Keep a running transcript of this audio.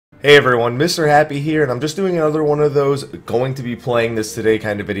Hey everyone, Mr. Happy here, and I'm just doing another one of those going to be playing this today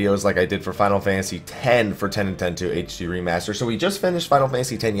kind of videos like I did for Final Fantasy X for 10 and 10-2 HD Remaster. So we just finished Final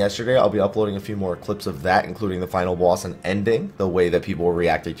Fantasy X yesterday. I'll be uploading a few more clips of that, including the final boss and ending, the way that people were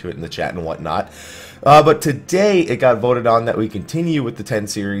reacting to it in the chat and whatnot. But today it got voted on that we continue with the 10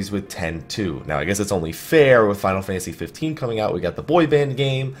 series with 10-2. Now I guess it's only fair with Final Fantasy 15 coming out. We got the boy band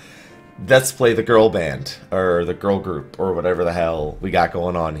game. Let's play the girl band, or the girl group, or whatever the hell we got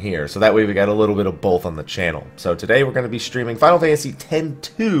going on here. So that way we got a little bit of both on the channel. So today we're going to be streaming Final Fantasy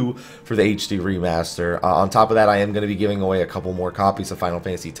X-2 for the HD Remaster. On top of that, I am going to be giving away a couple more copies of Final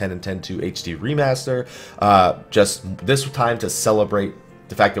Fantasy X and X-2 HD Remaster. Just this time to celebrate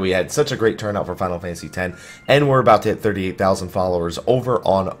the fact that we had such a great turnout for Final Fantasy X, and we're about to hit 38,000 followers over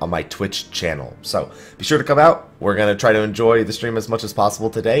on my Twitch channel. So be sure to come out. We're going to try to enjoy the stream as much as possible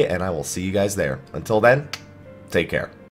today, and I will see you guys there. Until then, take care.